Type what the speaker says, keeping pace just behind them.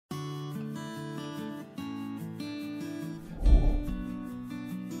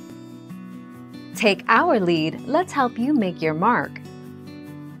Take our lead, let's help you make your mark.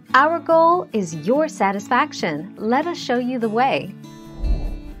 Our goal is your satisfaction. Let us show you the way.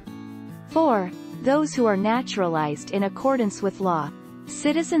 4. Those who are naturalized in accordance with law.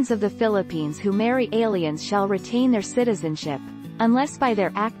 Citizens of the Philippines who marry aliens shall retain their citizenship, unless by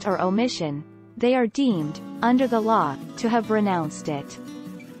their act or omission, they are deemed, under the law, to have renounced it.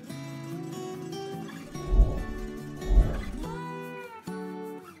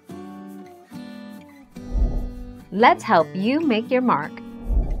 Let's help you make your mark.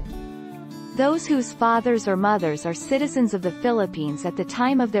 Those whose fathers or mothers are citizens of the Philippines at the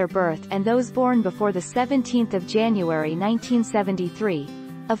time of their birth and those born before the 17th of January 1973,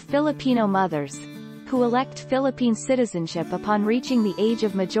 of Filipino mothers, who elect Philippine citizenship upon reaching the age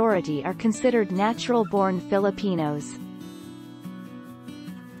of majority are considered natural-born Filipinos.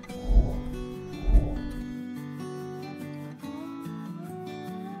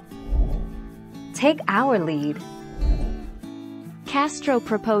 Take our lead. Castro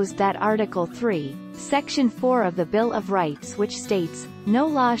proposed that Article 3, Section 4 of the Bill of Rights which states, "No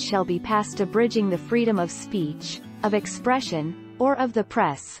law shall be passed abridging the freedom of speech, of expression, or of the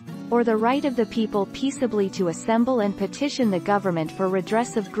press, or the right of the people peaceably to assemble and petition the government for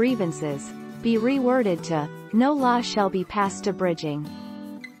redress of grievances," be reworded to, "No law shall be passed abridging."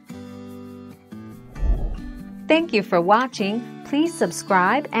 Thank you for watching. Please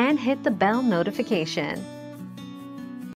subscribe and hit the bell notification.